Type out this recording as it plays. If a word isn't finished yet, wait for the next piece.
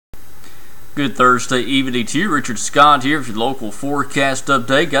Good Thursday evening to you. Richard Scott here with your local forecast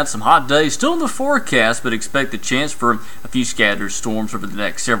update. Got some hot days still in the forecast, but expect a chance for a few scattered storms over the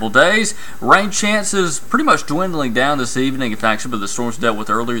next several days. Rain chances pretty much dwindling down this evening. In fact, some of the storms dealt with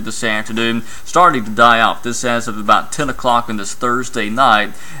earlier this afternoon starting to die off. This as of about 10 o'clock on this Thursday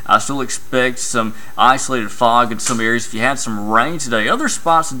night. I still expect some isolated fog in some areas. If you had some rain today, other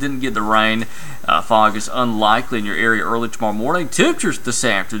spots that didn't get the rain, fog is unlikely in your area early tomorrow morning. Temperatures this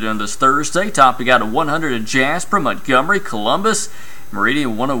afternoon, this Thursday, topping out at 100 in Jasper, Montgomery, Columbus,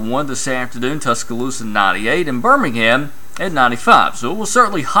 Meridian 101 this afternoon, Tuscaloosa 98, and Birmingham at 95. So it was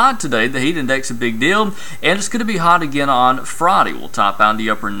certainly hot today. The heat index a big deal, and it's going to be hot again on Friday. We'll top out in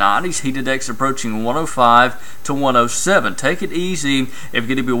the upper 90s. Heat index approaching 105 to 107. Take it easy if you're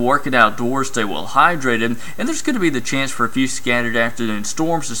going to be working outdoors. Stay well hydrated, and there's going to be the chance for a few scattered afternoon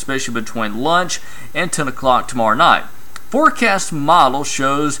storms, especially between lunch and 10 o'clock tomorrow night. Forecast model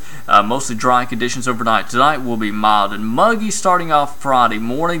shows mostly dry conditions overnight. Tonight will be mild and muggy starting off Friday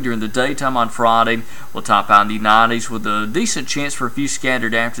morning. During the daytime on Friday, we'll top out in the 90s with a decent chance for a few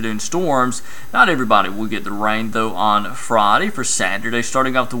scattered afternoon storms. Not everybody will get the rain, though, on Friday. For Saturday,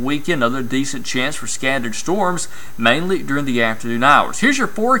 starting off the weekend, another decent chance for scattered storms, mainly during the afternoon hours. Here's your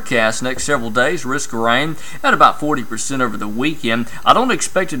forecast next several days. Risk of rain at about 40% over the weekend. I don't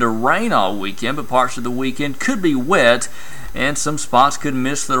expect it to rain all weekend, but parts of the weekend could be wet, and some spots could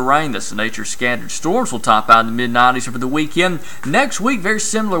miss the rain. That's the nature of scattered storms. Will top out in the mid-90s over the weekend. Next week, very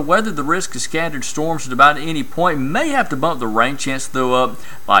similar weather. The risk of scattered storms at about any point. May have to bump the rain chance, though, up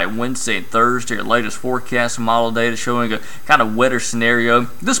by Wednesday and Thursday. Our latest forecast model data showing a kind of wetter scenario.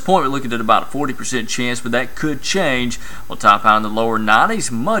 At this point, we're looking at about a 40% chance, but that could change. We'll top out in the lower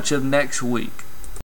 90s much of next week.